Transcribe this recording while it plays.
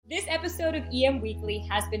This episode of EM Weekly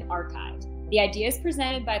has been archived. The ideas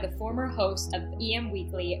presented by the former host of EM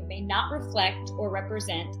Weekly may not reflect or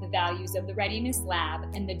represent the values of the Readiness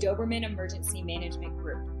Lab and the Doberman Emergency Management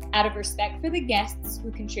Group. Out of respect for the guests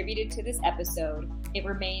who contributed to this episode, it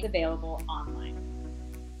remains available online.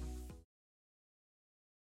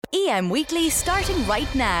 EM Weekly starting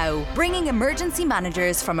right now, bringing emergency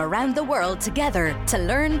managers from around the world together to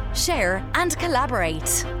learn, share, and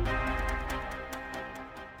collaborate.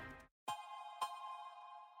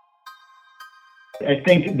 I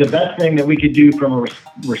think the best thing that we could do from a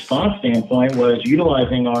response standpoint was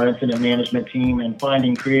utilizing our incident management team and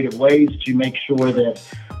finding creative ways to make sure that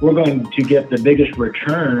we're going to get the biggest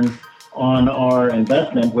return on our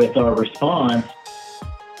investment with our response.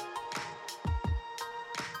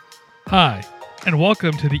 Hi, and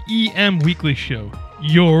welcome to the EM Weekly Show,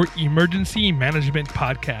 your emergency management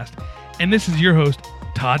podcast. And this is your host,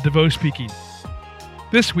 Todd DeVoe speaking.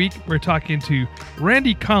 This week, we're talking to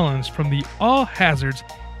Randy Collins from the All Hazards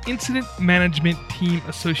Incident Management Team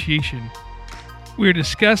Association. We're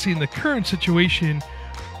discussing the current situation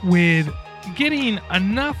with getting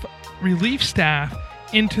enough relief staff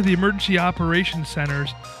into the emergency operations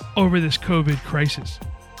centers over this COVID crisis.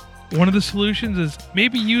 One of the solutions is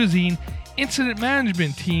maybe using incident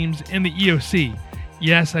management teams in the EOC.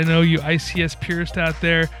 Yes, I know you ICS purists out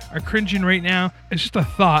there are cringing right now. It's just a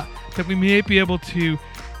thought that we may be able to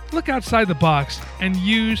look outside the box and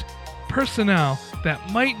use personnel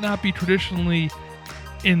that might not be traditionally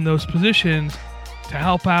in those positions to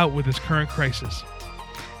help out with this current crisis.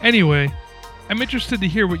 Anyway, I'm interested to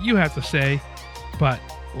hear what you have to say, but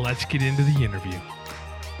let's get into the interview.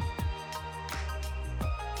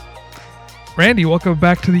 Randy, welcome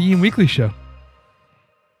back to the EM Weekly Show.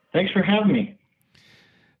 Thanks for having me.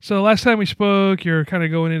 So last time we spoke, you're kind of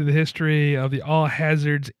going into the history of the All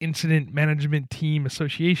Hazards Incident Management Team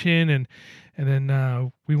Association, and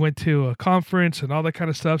then we went to a conference and all that kind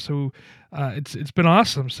of stuff. So it's been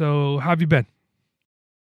awesome. So how have you been?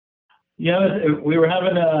 Yeah, we were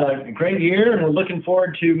having a great year, and we're looking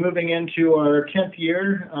forward to moving into our 10th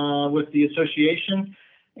year with the association.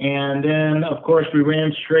 And then, of course, we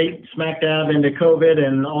ran straight smack dab into COVID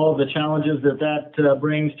and all the challenges that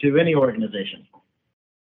brings to any organization.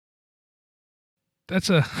 That's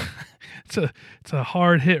it's a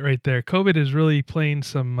hard hit right there. COVID is really playing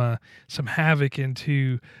some havoc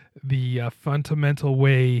into the fundamental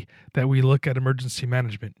way that we look at emergency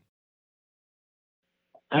management.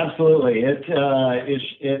 Absolutely,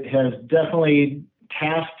 it has definitely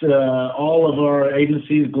tasked all of our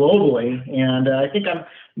agencies globally, and I think I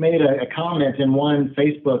made a comment in one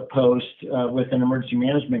Facebook post with an emergency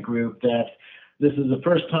management group that this is the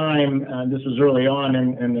first time, this was early on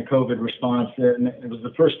in the COVID response, and it was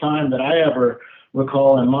the first time that I ever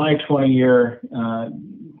recall in my 20-year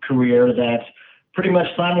career that pretty much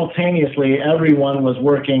simultaneously everyone was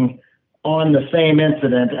working on the same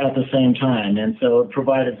incident at the same time. And so it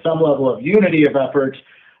provided some level of unity of effort,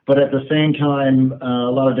 but at the same time, a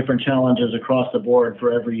lot of different challenges across the board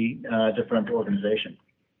for every different organization.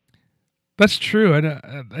 That's true.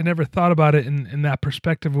 I never thought about it in that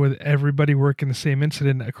perspective with everybody working the same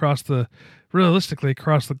incident realistically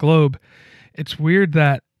across the globe. It's weird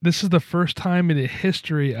that this is the first time in the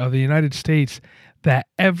history of the United States that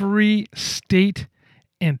every state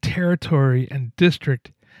and territory and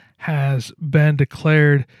district has been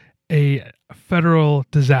declared a federal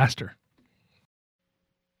disaster.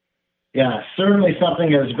 Yeah, certainly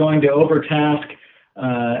something that's going to overtask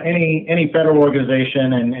any federal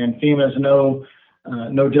organization, and FEMA is no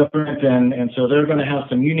different, and so they're going to have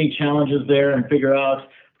some unique challenges there and figure out,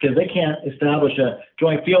 because they can't establish a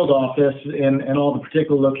joint field office in all the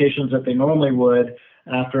particular locations that they normally would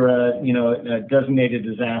after a designated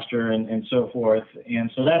disaster and so forth, and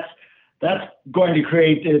so that's going to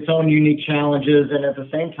create its own unique challenges. And at the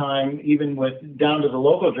same time, even with down to the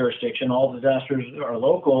local jurisdiction, all disasters are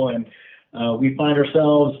local, and we find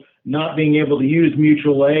ourselves not being able to use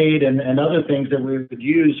mutual aid and other things that we would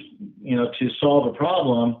use, to solve a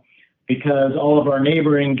problem, because all of our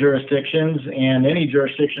neighboring jurisdictions and any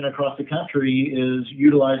jurisdiction across the country is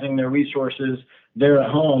utilizing their resources there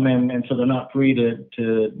at home, and so they're not free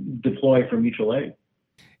to deploy for mutual aid.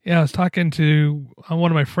 Yeah, I was talking to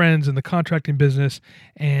one of my friends in the contracting business,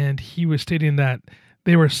 and he was stating that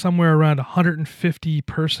they were somewhere around 150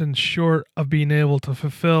 persons short of being able to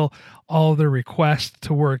fulfill all of their requests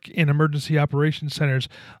to work in emergency operations centers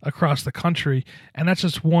across the country. And that's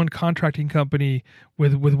just one contracting company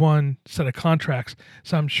with one set of contracts.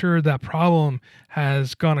 So I'm sure that problem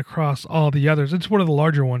has gone across all the others. It's one of the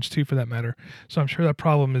larger ones too, for that matter. So I'm sure that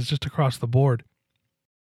problem is just across the board.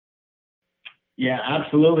 Yeah,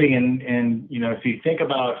 absolutely. And if you think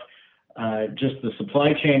about just the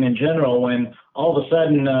supply chain in general, when all of a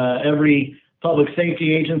sudden every public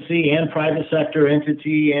safety agency and private sector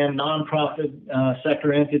entity and nonprofit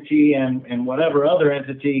sector entity and whatever other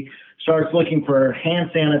entity starts looking for hand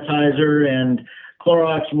sanitizer and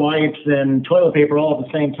Clorox wipes and toilet paper all at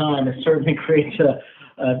the same time, it certainly creates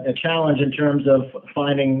a challenge in terms of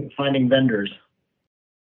finding vendors.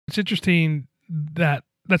 It's interesting that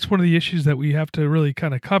that's one of the issues that we have to really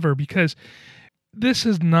kind of cover, because this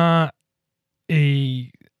is not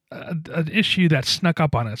an issue that snuck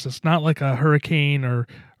up on us. It's not like a hurricane or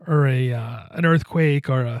an earthquake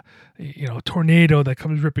or a tornado that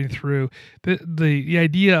comes ripping through. The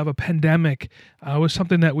idea of a pandemic was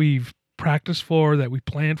something that we've practiced for, that we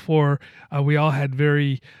planned for. We all had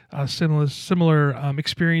very similar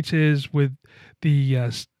experiences with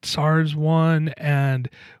the SARS-1 and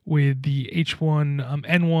with the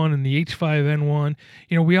H1N1 and the H5N1.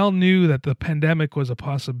 We all knew that the pandemic was a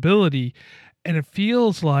possibility. And it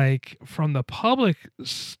feels like from the public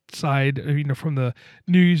side, from the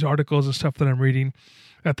news articles and stuff that I'm reading,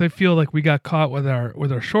 that they feel like we got caught with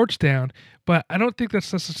our shorts down. But I don't think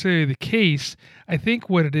that's necessarily the case. I think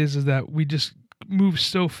what it is that we just move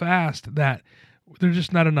so fast that there's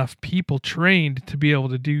just not enough people trained to be able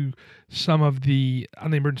to do some of the,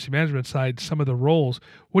 on the emergency management side, some of the roles.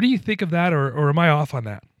 What do you think of that, or am I off on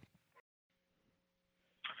that?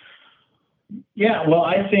 Yeah, well,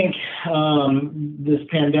 I think this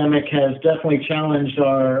pandemic has definitely challenged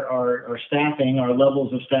our staffing, our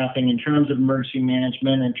levels of staffing in terms of emergency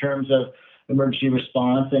management, in terms of emergency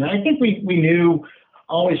response. And I think we knew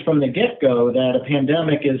always from the get-go that a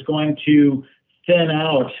pandemic is going to thin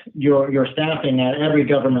out your staffing at every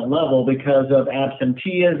government level because of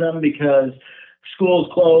absenteeism, because schools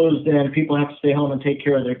closed and people have to stay home and take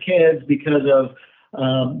care of their kids, because of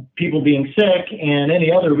people being sick and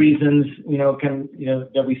any other reasons,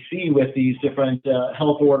 that we see with these different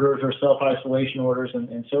health orders or self-isolation orders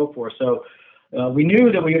and so forth. So we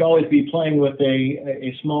knew that we would always be playing with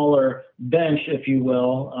a smaller bench, if you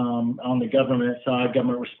will, on the government side,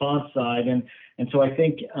 government response side. And so I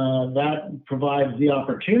think that provides the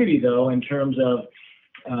opportunity, though, in terms of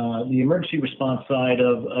the emergency response side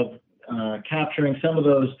of capturing some of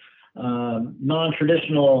those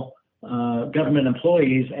non-traditional government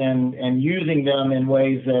employees and using them in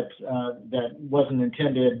ways that wasn't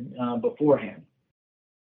intended beforehand.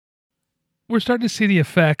 We're starting to see the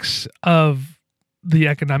effects of the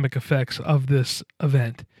economic effects of this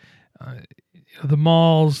event. The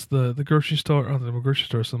malls, the grocery store, the grocery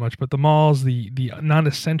store so much, but the malls, the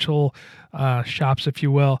non-essential shops, if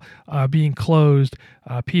you will, being closed,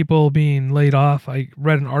 people being laid off. I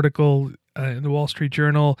read an article in the Wall Street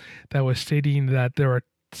Journal that was stating that there are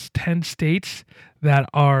 10 states that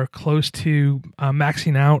are close to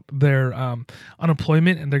maxing out their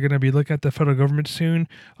unemployment, and they're going to be looking at the federal government soon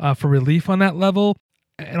for relief on that level.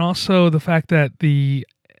 And also the fact that the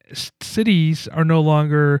cities are no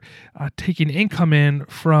longer taking income in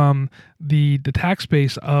from the tax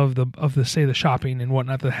base of the say the shopping and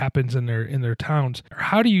whatnot that happens in their towns.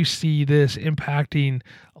 How do you see this impacting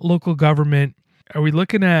local government? Are we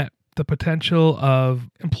looking at the potential of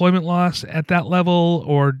employment loss at that level,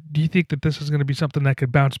 or do you think that this is going to be something that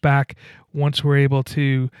could bounce back once we're able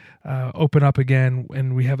to open up again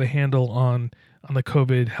and we have a handle on the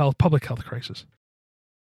COVID public health crisis?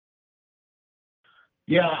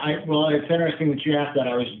 Yeah, well, it's interesting that you asked that.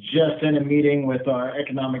 I was just in a meeting with our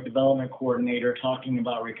economic development coordinator talking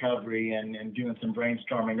about recovery and doing some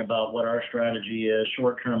brainstorming about what our strategy is,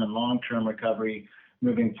 short-term and long-term recovery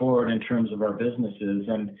moving forward in terms of our businesses.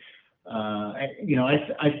 And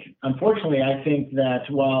unfortunately, I think that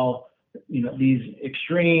while these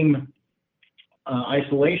extreme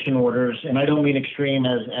isolation orders, and I don't mean extreme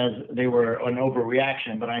as they were an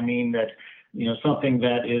overreaction, but I mean that something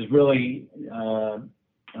that is really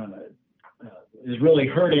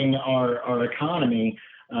hurting our economy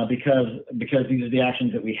because these are the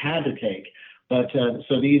actions that we had to take. But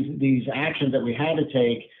so these actions that we had to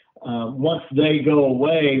take, once they go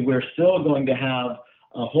away, we're still going to have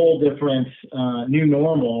a whole different new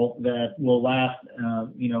normal that will last,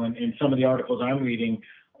 in some of the articles I'm reading,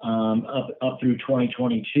 up through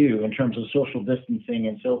 2022 in terms of social distancing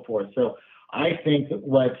and so forth. So I think that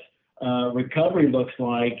what recovery looks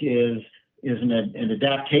like is an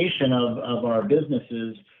adaptation of our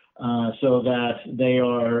businesses so that they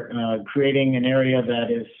are creating an area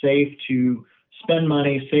that is safe to spend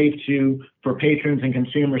money, safe for patrons and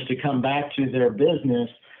consumers to come back to their business,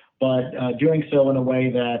 but doing so in a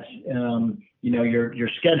way that you're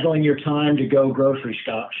scheduling your time to go grocery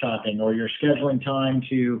shopping, or you're scheduling time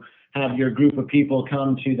to have your group of people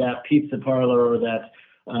come to that pizza parlor or that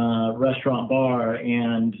restaurant bar,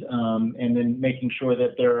 and then making sure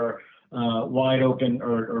that they're wide open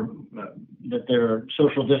or that they're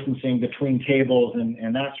social distancing between tables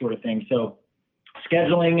and that sort of thing. So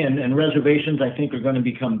scheduling and reservations, I think, are going to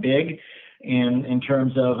become big in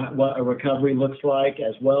terms of what a recovery looks like,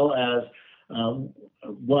 as well as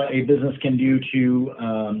what a business can do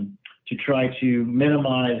to try to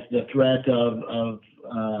minimize the threat of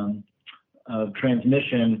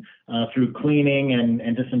transmission through cleaning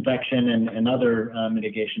and disinfection and other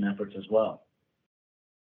mitigation efforts as well.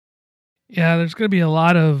 Yeah, there's going to be a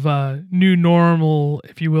lot of new normal,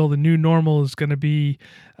 if you will. The new normal is going to be,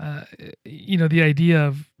 the idea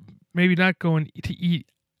of maybe not going to eat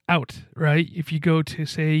out, right? If you go to,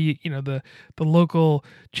 say, the local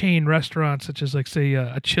chain restaurants, such as, like, say,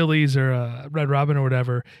 a Chili's or a Red Robin or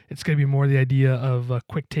whatever, it's going to be more the idea of a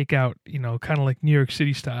quick takeout, kind of like New York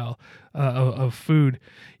City style of food,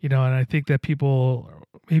 and I think that people,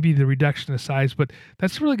 maybe the reduction of size, but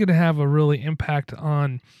that's really going to have a really impact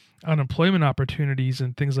on employment opportunities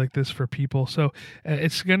and things like this for people. So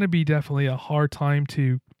it's going to be definitely a hard time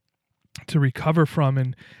to recover from.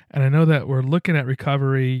 And I know that we're looking at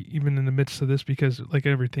recovery even in the midst of this, because like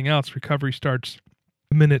everything else, recovery starts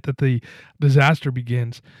the minute that the disaster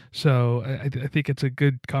begins. So I think it's a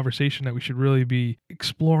good conversation that we should really be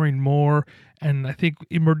exploring more. And I think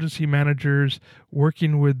emergency managers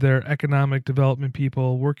working with their economic development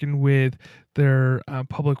people, working with their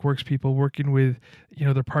public works people, working with,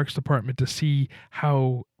 their parks department to see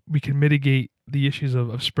how we can mitigate the issues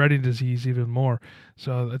of spreading disease even more.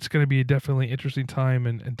 So it's going to be a definitely interesting time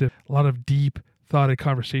and a lot of deep thoughted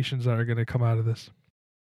conversations that are going to come out of this.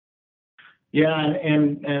 Yeah,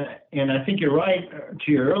 and I think you're right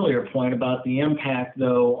to your earlier point about the impact,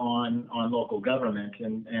 though, on local government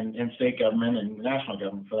and state government and national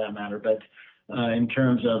government for that matter. But in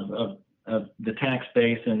terms of the tax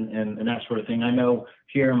base and that sort of thing, I know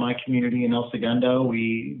here in my community in El Segundo,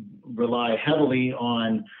 we rely heavily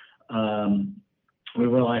on a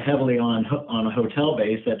hotel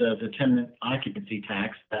base that does a tenant occupancy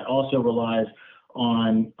tax that also relies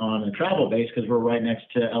on a travel base, because we're right next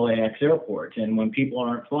to LAX airport. And when people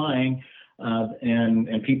aren't flying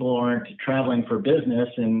and people aren't traveling for business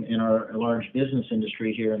in our large business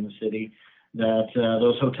industry here in the city, that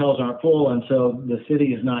those hotels aren't full, and so the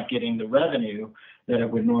city is not getting the revenue that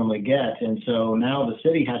it would normally get. And so now the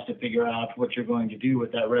city has to figure out what you're going to do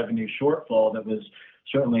with that revenue shortfall that was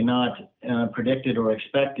certainly not predicted or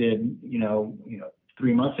expected,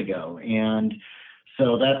 3 months ago. And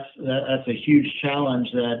so that's a huge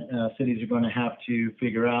challenge that cities are going to have to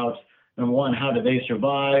figure out. Number one, how do they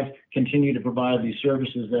survive, continue to provide these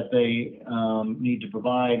services that they need to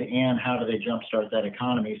provide, and how do they jumpstart that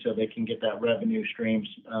economy so they can get that revenue streams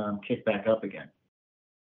kicked back up again?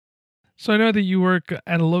 So I know that you work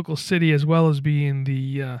at a local city as well as being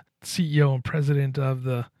the CEO and president of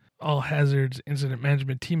the All Hazards Incident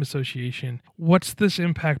Management Team Association. What's this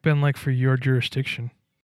impact been like for your jurisdiction?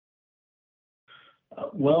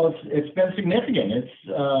 Well, it's been significant. It's,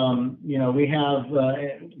 we have,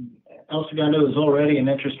 El Segundo is already an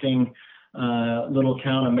interesting little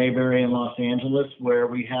town of Mayberry in Los Angeles, where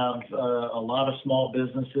we have a lot of small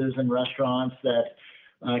businesses and restaurants that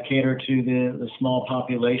cater to the small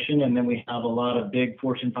population. And then we have a lot of big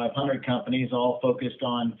Fortune 500 companies all focused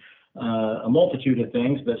on a multitude of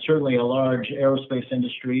things, but certainly a large aerospace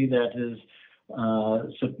industry that is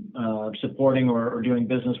supporting or doing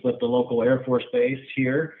business with the local Air Force base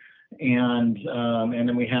here, and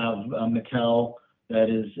then we have Mattel, that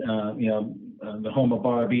is the home of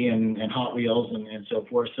Barbie and Hot Wheels and so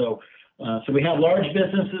forth. So we have large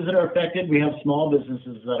businesses that are affected. We have small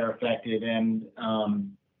businesses that are affected, and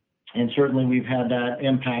certainly we've had that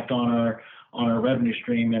impact on our revenue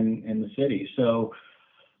stream in the city. So.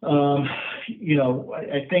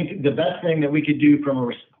 I think the best thing that we could do from a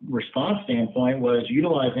response standpoint was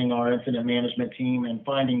utilizing our incident management team and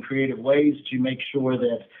finding creative ways to make sure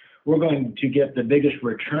that we're going to get the biggest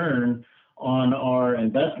return on our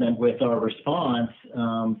investment with our response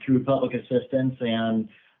through public assistance and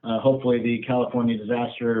hopefully the California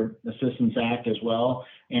Disaster Assistance Act as well,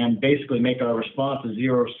 and basically make our response a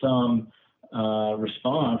zero-sum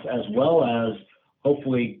response, as well as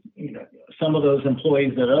hopefully, some of those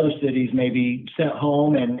employees that other cities may be sent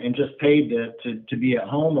home and just paid to be at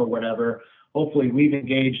home or whatever. Hopefully, we've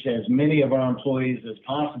engaged as many of our employees as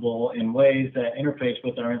possible in ways that interface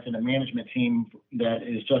with our incident management team that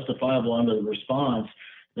is justifiable under the response.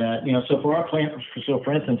 That so for our plan,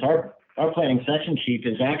 for instance, our planning section chief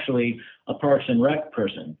is actually a Parks and Rec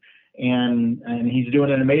person, and he's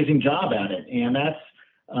doing an amazing job at it, and that's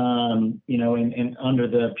under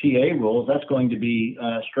the PA rules, that's going to be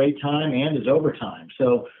straight time and is overtime.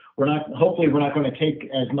 So hopefully we're not going to take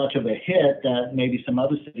as much of a hit that maybe some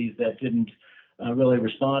other cities that didn't really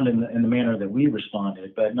respond in the manner that we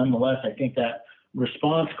responded. But nonetheless, I think that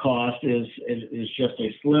response cost is just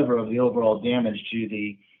a sliver of the overall damage to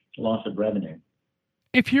the loss of revenue.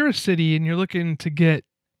 If you're a city and you're looking to get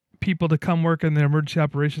people to come work in the emergency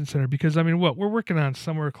operations center, because we're working on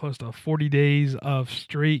somewhere close to 40 days of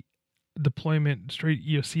straight deployment, straight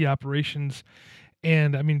EOC operations,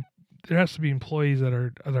 and there has to be employees that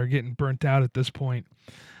are getting burnt out at this point,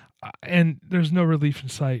 and there's no relief in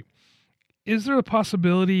sight. Is there a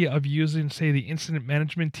possibility of using, say, the incident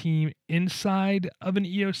management team inside of an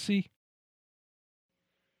EOC?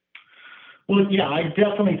 Well, yeah, I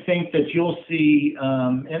definitely think that you'll see,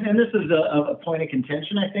 and this is a point of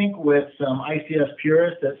contention, I think, with some ICS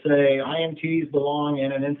purists that say IMTs belong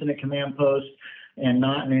in an incident command post and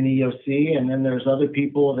not in an EOC. And then there's other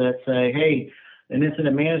people that say, hey, an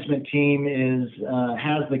incident management team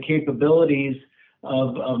has the capabilities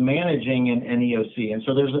of managing an EOC. And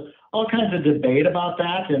so there's all kinds of debate about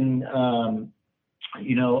that. And,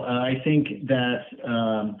 I think that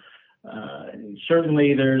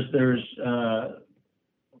certainly there's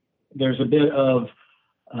a bit of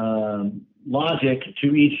logic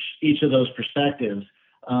to each of those perspectives.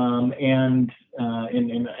 And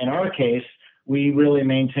in our case, we really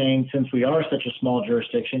maintain, since we are such a small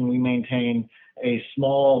jurisdiction, we maintain a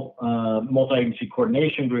small multi-agency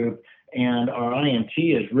coordination group, and our IMT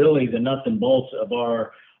is really the nuts and bolts of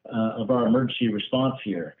our emergency response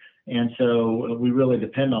here. And so we really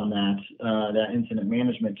depend on that incident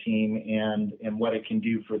management team and what it can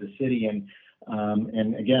do for the city. And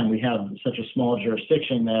again, we have such a small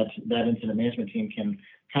jurisdiction that incident management team can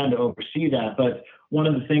kind of oversee that. But one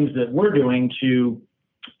of the things that we're doing to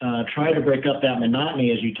try to break up that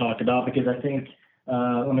monotony, as you talked about, because I think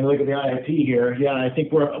when we look at the IIP here, I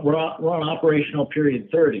think we're on operational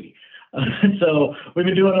period 30. So we've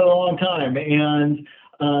been doing it a long time. And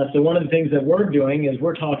so one of the things that we're doing is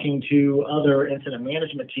we're talking to other incident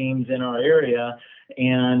management teams in our area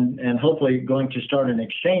and hopefully going to start an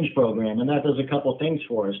exchange program. And that does a couple of things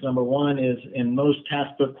for us. Number one is in most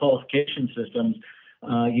task book qualification systems,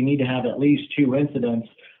 you need to have at least 2 incidents.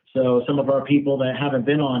 So some of our people that haven't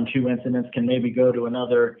been on 2 incidents can maybe go to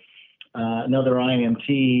another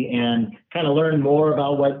IMT and kind of learn more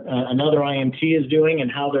about what another IMT is doing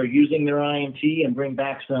and how they're using their IMT and bring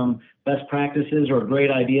back some best practices or great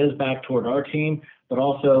ideas back toward our team. But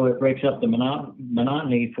also it breaks up the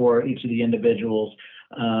monotony for each of the individuals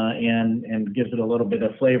and gives it a little bit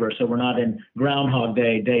of flavor. So we're not in Groundhog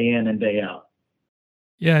Day in and day out.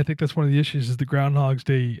 Yeah, I think that's one of the issues is the Groundhog's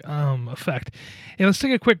Day effect. And let's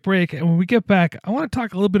take a quick break. And when we get back, I want to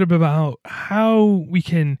talk a little bit about how we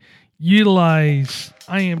can utilize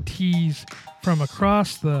IMTs from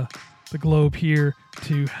across the globe here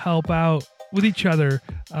to help out with each other,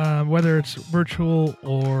 whether it's virtual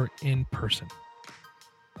or in person.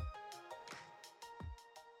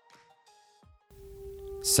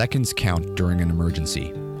 Seconds count during an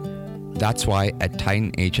emergency. That's why at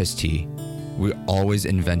Titan HST, we're always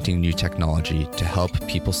inventing new technology to help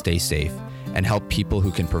people stay safe and help people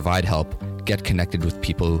who can provide help get connected with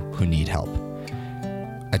people who need help.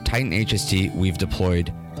 At Titan HST, we've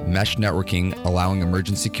deployed mesh networking, allowing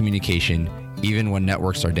emergency communication even when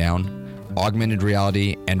networks are down, augmented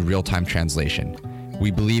reality, and real-time translation.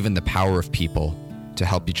 We believe in the power of people to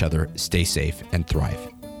help each other stay safe and thrive.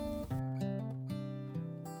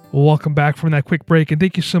 Well, welcome back from that quick break, and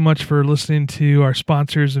thank you so much for listening to our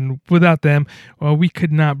sponsors. And without them, we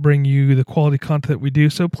could not bring you the quality content we do.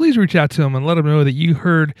 So please reach out to them and let them know that you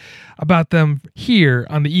heard about them here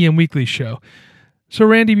on the EM Weekly Show. So,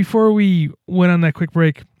 Randy, before we went on that quick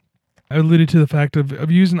break, I alluded to the fact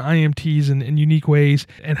of using IMTs in unique ways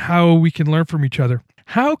and how we can learn from each other.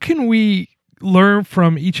 How can we learn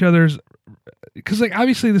from each other's? Because,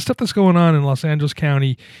 obviously, the stuff that's going on in Los Angeles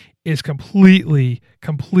County is completely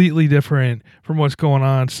different from what's going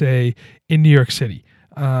on, say, in New York City.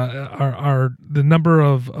 The number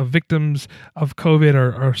of victims of COVID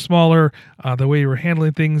are smaller. The way we're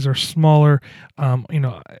handling things are smaller.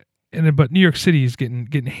 But New York City is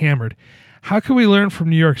getting hammered. How can we learn from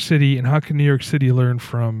New York City, and how can New York City learn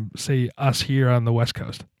from, say, us here on the West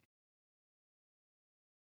Coast?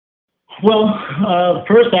 Well,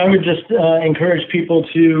 first, I would just encourage people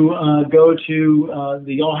to go to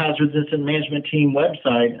the All Hazards Incident Management Team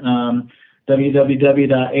website,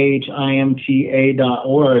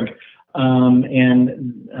 www.ahimta.org.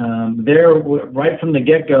 There, right from the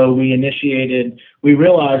get-go, we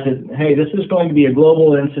realized that, hey, this is going to be a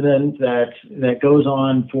global incident that goes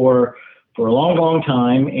on for a long, long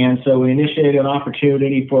time. And so we initiated an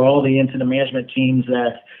opportunity for all the incident management teams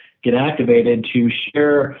that get activated to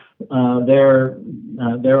share their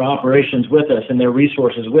operations with us and their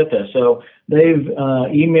resources with us. So they've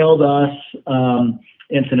emailed us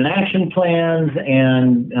incident action plans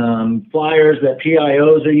and flyers that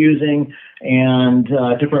PIOs are using, and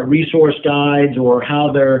different resource guides, or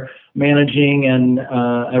how they're managing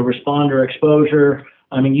a responder exposure.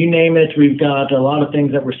 I mean, you name it. We've got a lot of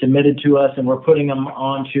things that were submitted to us, and we're putting them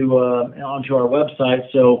onto our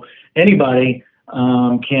website, so anybody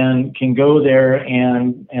can go there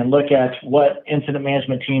and look at what incident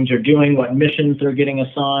management teams are doing, what missions they're getting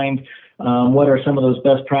assigned, what are some of those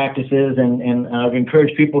best practices, and I've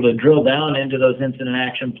encouraged people to drill down into those incident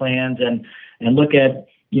action plans and look at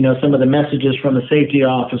some of the messages from the safety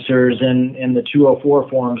officers in the 204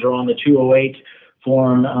 forms, or on the 208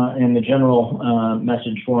 form in the general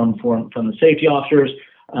message form from the safety officers.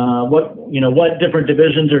 What different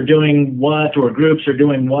divisions are doing what, or groups are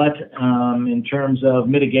doing what in terms of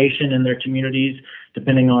mitigation in their communities,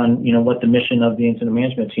 depending on what the mission of the incident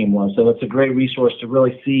management team was. So it's a great resource to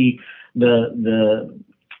really see the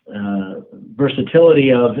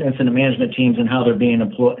versatility of incident management teams and how they're being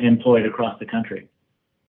employed across the country.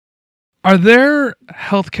 Are there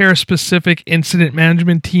healthcare specific incident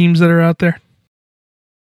management teams that are out there?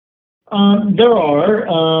 There are,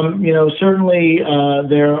 certainly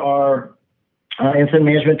there are incident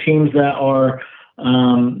management teams that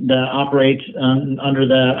operate under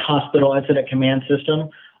the hospital incident command system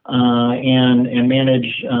and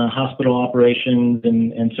manage hospital operations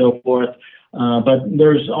and so forth. But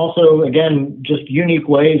there's also, again, just unique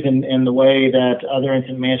ways in the way that other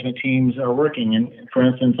incident management teams are working. And for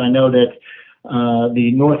instance, I know that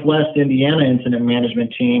the Northwest Indiana Incident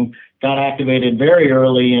Management Team got activated very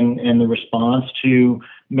early in the response to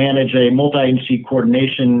manage a multi-agency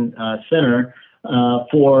coordination center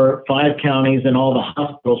for 5 counties and all the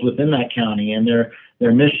hospitals within that county. And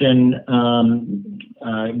their mission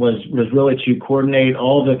was really to coordinate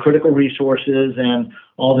all the critical resources and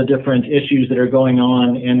all the different issues that are going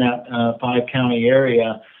on in that 5-county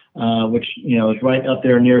area, which is right up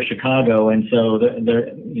there near Chicago. And so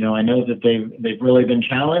I know that they've really been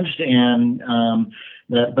challenged, and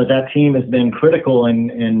but that team has been critical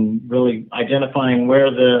in really identifying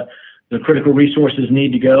where the critical resources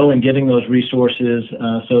need to go and getting those resources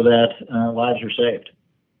so that lives are saved.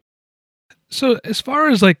 So as far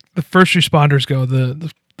as like the first responders go,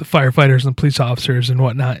 the firefighters and police officers and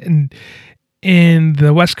whatnot, and in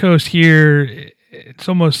the West Coast here, it's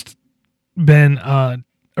almost been a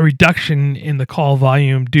reduction in the call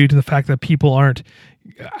volume due to the fact that people aren't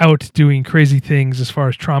out doing crazy things as far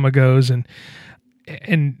as trauma goes, and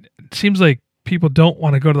it seems like people don't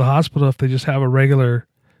want to go to the hospital if they just have a regular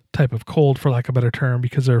type of cold, for lack of a better term,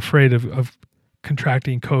 because they're afraid of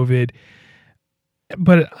contracting COVID.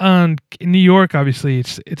 But in New York, obviously,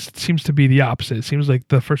 it seems to be the opposite. It seems like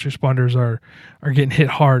the first responders are getting hit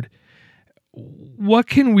hard. What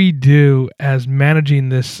can we do as managing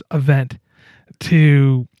this event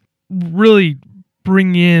to really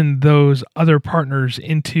bring in those other partners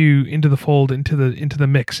into the fold, into the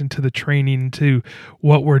mix, into the training, into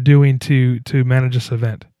what we're doing to manage this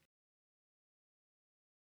event?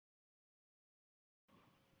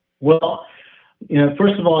 Well,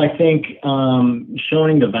 first of all, I think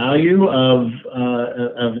showing the value of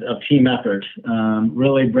team effort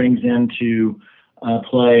really brings into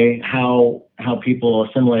play how people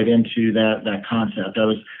assimilate into that concept. I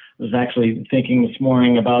was actually thinking this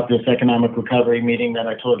morning about this economic recovery meeting that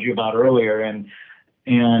I told you about earlier, and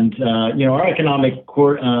our economic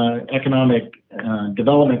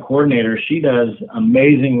development coordinator, she does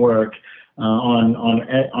amazing work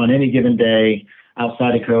on any given day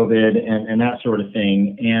outside of COVID and that sort of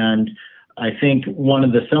thing. And I think one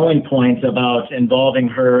of the selling points about involving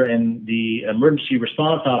her in the emergency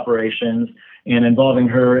response operations and involving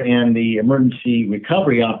her in the emergency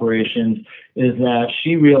recovery operations is that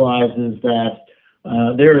she realizes that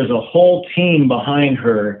there is a whole team behind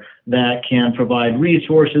her that can provide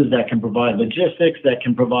resources, that can provide logistics, that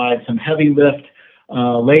can provide some heavy lift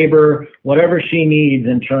labor, whatever she needs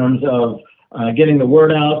in terms of getting the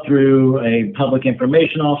word out through a public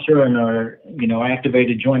information officer and our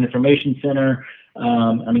activated Joint Information Center.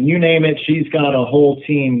 You name it, she's got a whole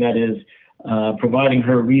team that is providing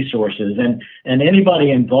her resources. And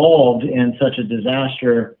anybody involved in such a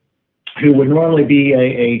disaster who would normally be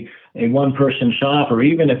a one-person shop, or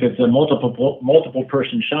even if it's a multiple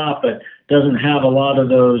person shop but doesn't have a lot of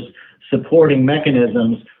those supporting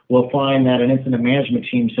mechanisms will find that an incident management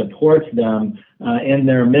team supports them in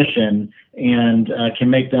their mission and can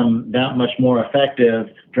make them that much more effective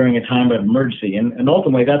during a time of emergency. And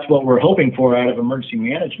ultimately, that's what we're hoping for out of emergency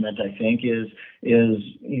management, I think, is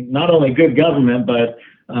not only good government, but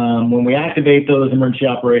when we activate those emergency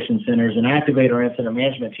operations centers and activate our incident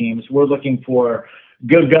management teams, we're looking for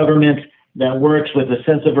good government that works with a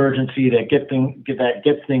sense of urgency that gets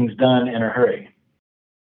things done in a hurry.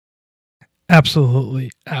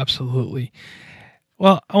 Absolutely. Absolutely.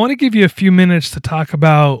 Well, I want to give you a few minutes to talk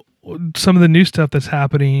about some of the new stuff that's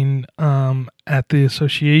happening at the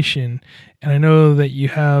association. And I know that you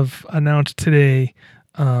have announced today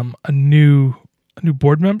a new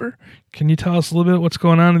board member. Can you tell us a little bit what's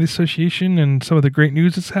going on in the association and some of the great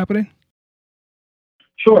news that's happening?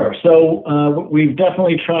 Sure. So we've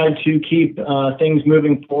definitely tried to keep things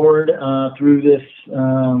moving forward through this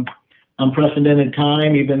unprecedented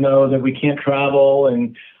time, even though that we can't travel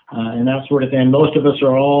and that sort of thing. Most of us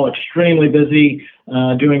are all extremely busy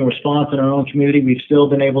doing response in our own community. We've still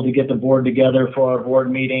been able to get the board together for our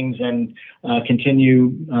board meetings and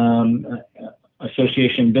continue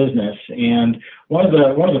association business. And one of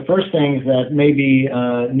the first things that may be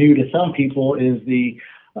new to some people is the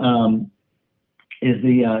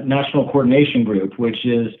National Coordination Group, which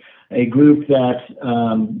is a group that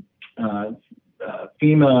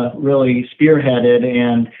FEMA really spearheaded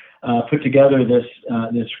and put together this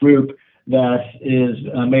group that is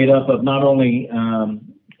made up of not only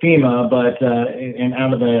FEMA, but and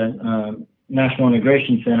out of the National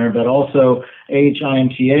Integration Center, but also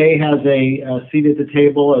IMTA has a seat at the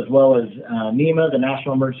table, as well as NEMA, the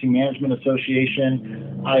National Emergency Management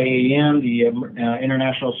Association, IAM, the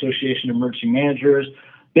International Association of Emergency Managers,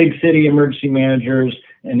 Big City Emergency Managers,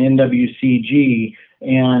 and NWCG.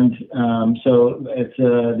 And so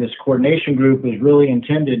this coordination group is really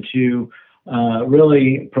intended to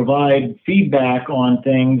really provide feedback on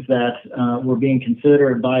things that were being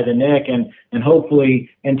considered by the NIC and hopefully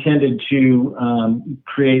intended to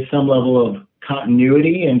create some level of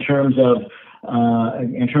continuity in terms of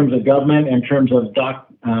government, in terms of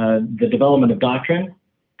the development of doctrine.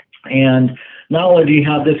 And not only do you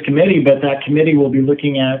have this committee, but that committee will be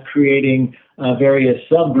looking at creating various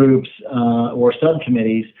subgroups or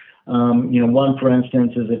subcommittees. One, for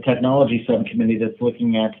instance, is a technology subcommittee that's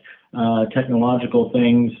looking at technological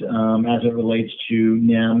things as it relates to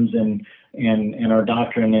NIMS and our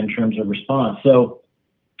doctrine in terms of response. So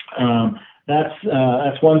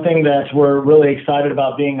that's one thing that we're really excited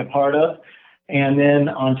about being a part of. And then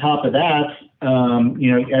on top of that,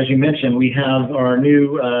 as you mentioned, we have our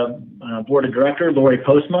new board of director, Lori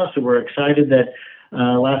Postma. So we're excited that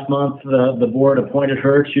last month the board appointed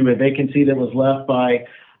her to a vacancy that was left by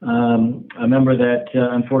a member that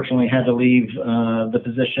unfortunately had to leave the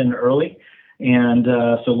position early. And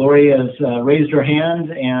so Lori has raised her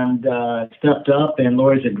hand and stepped up, and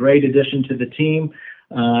Lori's a great addition to the team.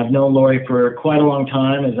 I've known Lori for quite a long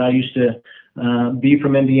time, as I used to be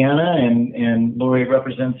from Indiana, and Lori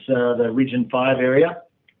represents the Region 5 area.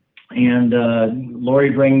 And Lori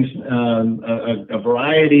brings a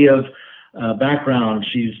variety of background.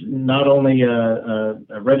 She's not only a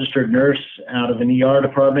registered nurse out of an ER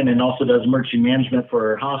department and also does emergency management for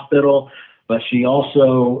her hospital, but she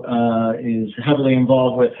also is heavily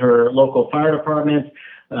involved with her local fire department.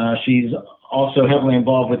 She's also heavily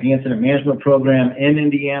involved with the incident management program in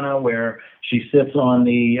Indiana, where she sits on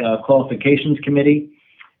the qualifications committee.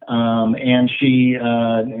 And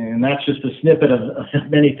that's just a snippet of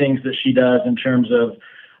many things that she does in terms of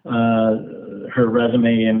her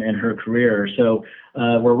resume and her career. So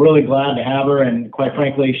we're really glad to have her, and quite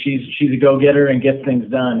frankly, she's a go-getter and gets things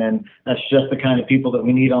done, and that's just the kind of people that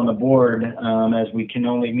we need on the board, as we can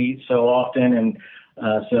only meet so often. And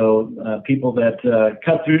so people that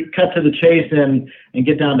cut to the chase and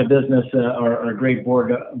get down to business are great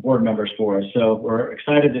board members for us. So we're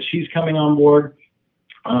excited that she's coming on board.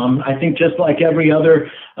 I think just like every other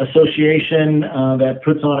association that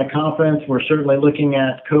puts on a conference, we're certainly looking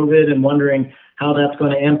at COVID and wondering how that's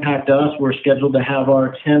going to impact us. We're scheduled to have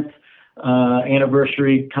our 10th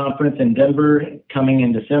anniversary conference in Denver coming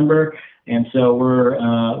in December, and so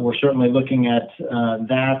we're certainly looking at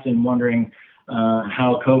that and wondering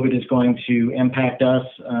how COVID is going to impact us,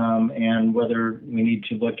 and whether we need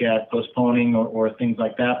to look at postponing or things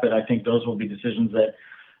like that. But I think those will be decisions that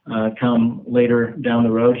come later down the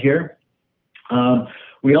road here.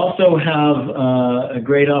 We also have a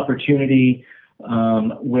great opportunity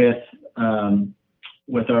with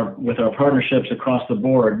our partnerships across the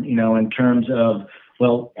board, in terms of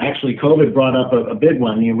Well, actually, COVID brought up a big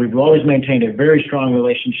one. We've always maintained a very strong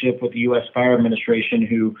relationship with the U.S. Fire Administration,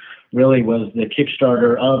 who really was the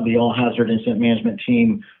Kickstarter of the All Hazard Incident Management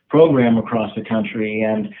Team program across the country.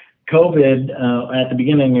 And COVID, at the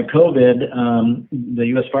beginning of COVID, the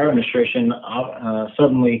U.S. Fire Administration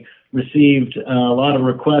suddenly received a lot of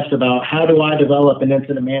requests about how do I develop an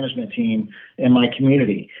incident management team in my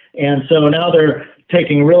community. And so now they're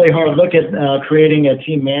taking a really hard look at creating a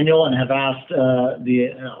team manual, and have asked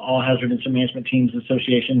the All Hazard Incident Management Teams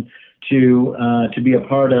Association to be a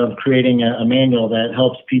part of creating a manual that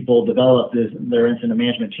helps people develop their incident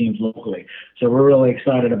management teams locally. So we're really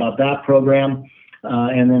excited about that program.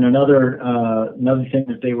 And then another thing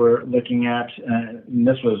that they were looking at, and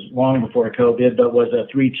this was long before COVID, but was a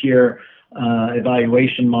 3-tier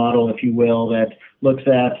evaluation model, if you will, that looks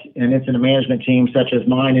at an incident management team such as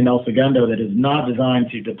mine in El Segundo that is not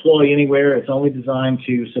designed to deploy anywhere. It's only designed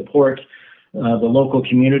to support the local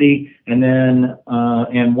community. And then,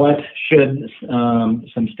 and what should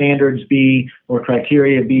some standards be or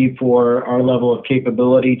criteria be for our level of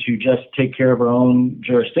capability to just take care of our own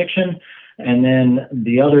jurisdiction. And then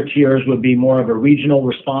the other tiers would be more of a regional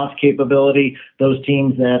response capability, those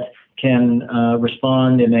teams that can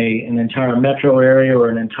respond in an entire metro area or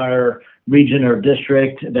an entire region or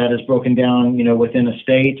district that is broken down, within a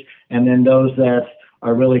state. And then those that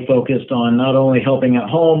are really focused on not only helping at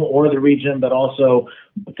home or the region, but also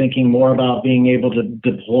thinking more about being able to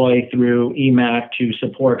deploy through EMAC to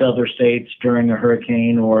support other states during a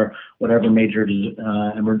hurricane or whatever major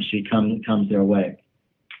emergency comes their way.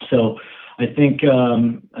 So I think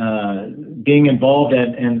being involved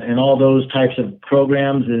in all those types of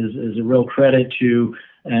programs is a real credit to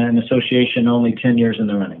an association only 10 years in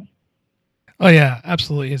the running. Oh yeah,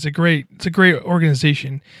 absolutely. It's a great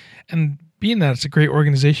organization. And being that it's a great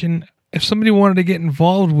organization, if somebody wanted to get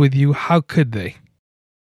involved with you, how could they?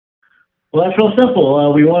 Well, that's real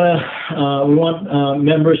simple. We want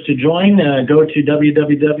members to join. Go to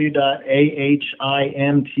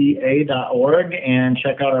www.ahimta.org and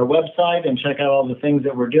check out our website and check out all the things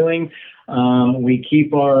that we're doing. We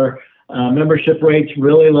keep our membership rates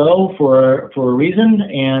really low for a reason,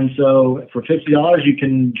 and so for $50 you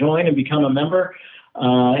can join and become a member,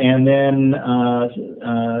 and then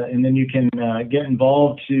you can get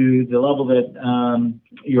involved to the level that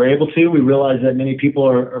you're able to. We realize that many people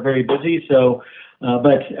are very busy, so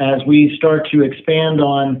but as we start to expand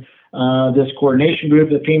on this coordination group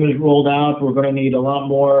that FEMA's rolled out, we're going to need a lot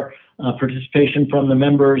more participation from the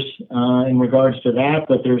members in regards to that.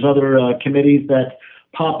 But there's other committees that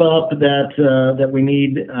pop up that we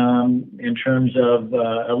need in terms of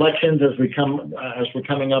elections as we're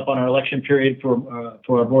coming up on our election period for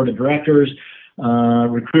our board of directors,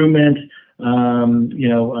 recruitment,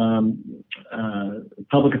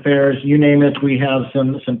 public affairs, you name it. We have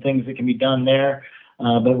some things that can be done there,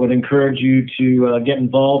 but would encourage you to get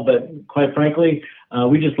involved. But quite frankly,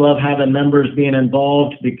 we just love having members being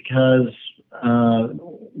involved because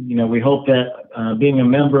we hope that being a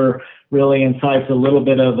member really incites a little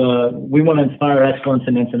bit of we want to inspire excellence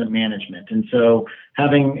in incident management. And so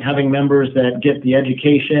having members that get the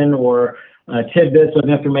education or tidbits of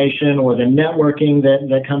information or the networking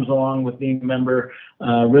that comes along with being a member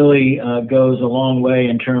really goes a long way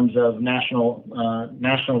in terms of national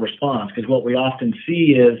response. Because what we often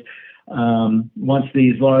see is once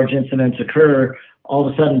these large incidents occur, all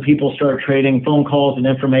of a sudden people start trading phone calls and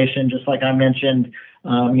information, just like I mentioned,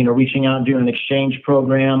 reaching out and doing an exchange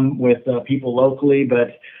program with people locally.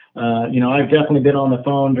 But, I've definitely been on the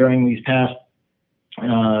phone during these past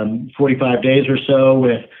 45 days or so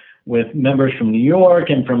with members from New York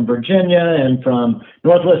and from Virginia and from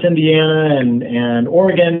Northwest Indiana and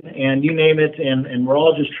Oregon and you name it. And we're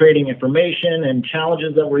all just trading information and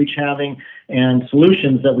challenges that we're each having and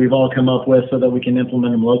solutions that we've all come up with so that we can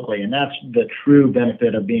implement them locally. And that's the true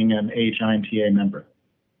benefit of being an AHIMTA member.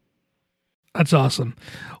 That's awesome.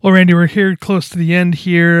 Well, Randy, we're here close to the end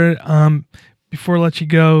here. Before I let you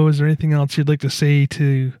go, is there anything else you'd like to say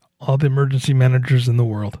to all the emergency managers in the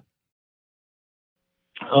world?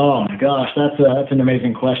 Oh my gosh, that's an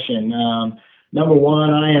amazing question. Number one,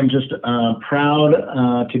 I am just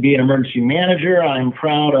proud to be an emergency manager. I'm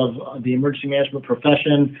proud of the emergency management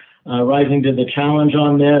profession rising to the challenge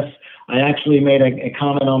on this. I actually made a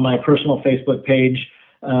comment on my personal Facebook page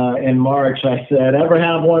in March. I said, ever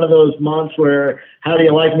have one of those months where, how do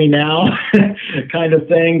you like me now kind of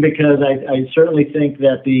thing? Because I certainly think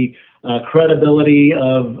that the credibility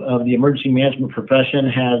of the emergency management profession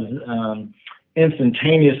has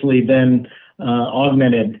instantaneously been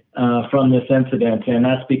augmented from this incident. And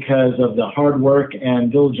that's because of the hard work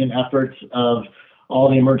and diligent efforts of all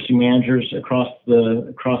the emergency managers across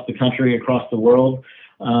the country, across the world,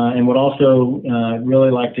 and would also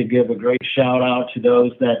really like to give a great shout out to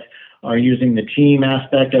those that are using the team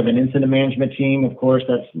aspect of an incident management team. Of course,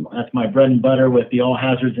 that's my bread and butter with the All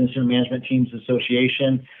Hazards Incident Management Teams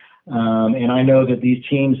Association. And I know that these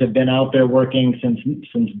teams have been out there working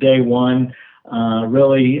since day one,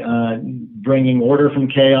 really bringing order from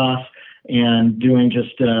chaos and doing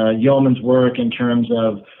just yeoman's work in terms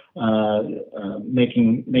of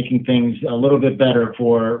making things a little bit better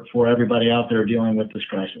for everybody out there dealing with this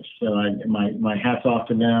crisis. So my hat's off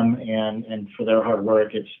to them and for their hard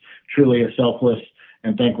work. It's truly a selfless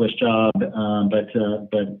and thankless job, but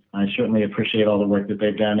I certainly appreciate all the work that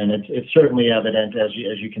they've done, and it's certainly evident as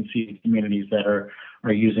you can see communities that are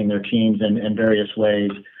using their teams in various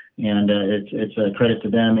ways, and it's a credit to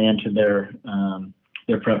them and to their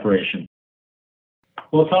preparation.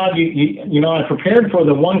 Well, Todd, you know, I prepared for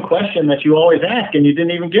the one question that you always ask, and you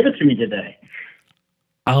didn't even give it to me today.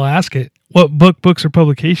 I'll ask it. What books, or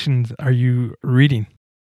publications are you reading?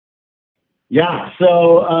 Yeah,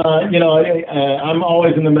 so, I'm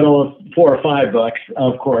always in the middle of 4 or 5 books,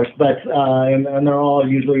 of course, but and they're all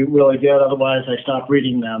usually really good. Otherwise, I stop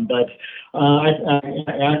reading them. But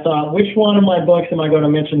I thought, which one of my books am I going to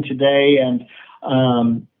mention today? And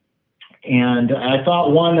I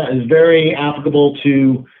thought one that is very applicable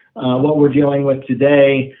to what we're dealing with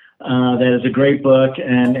today. That is a great book,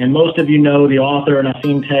 and most of you know the author,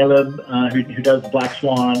 Nassim Taleb, who does Black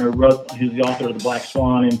Swan, who's the author of the Black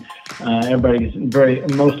Swan, and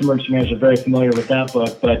most emergency managers are very familiar with that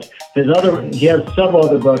book. But he has several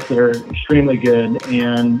other books that are extremely good,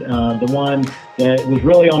 and the one that was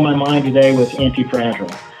really on my mind today was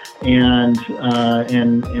Anti-Fragile, and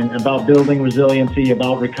about building resiliency,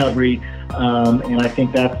 about recovery, and I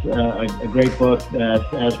think that's a great book that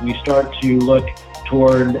as we start to look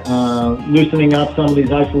toward loosening up some of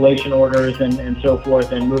these isolation orders and so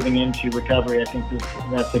forth and moving into recovery, I think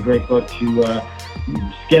that's a great book to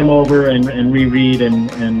skim over and reread and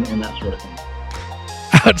that sort of thing.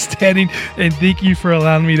 Outstanding. And thank you for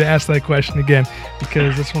allowing me to ask that question again,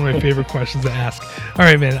 because that's one of my favorite questions to ask. All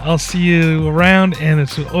right, man, I'll see you around, and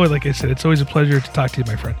it's always, like I said, it's always a pleasure to talk to you,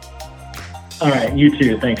 my friend. All right, you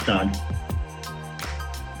too. Thanks, Todd.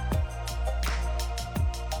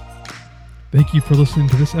 Thank you for listening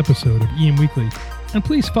to this episode of EM Weekly, and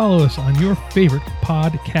please follow us on your favorite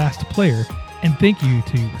podcast player, and thank you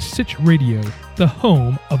to Sitch Radio, the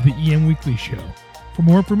home of the EM Weekly show. For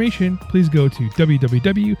more information, please go to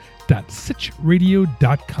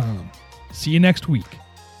www.sitchradio.com. See you next week.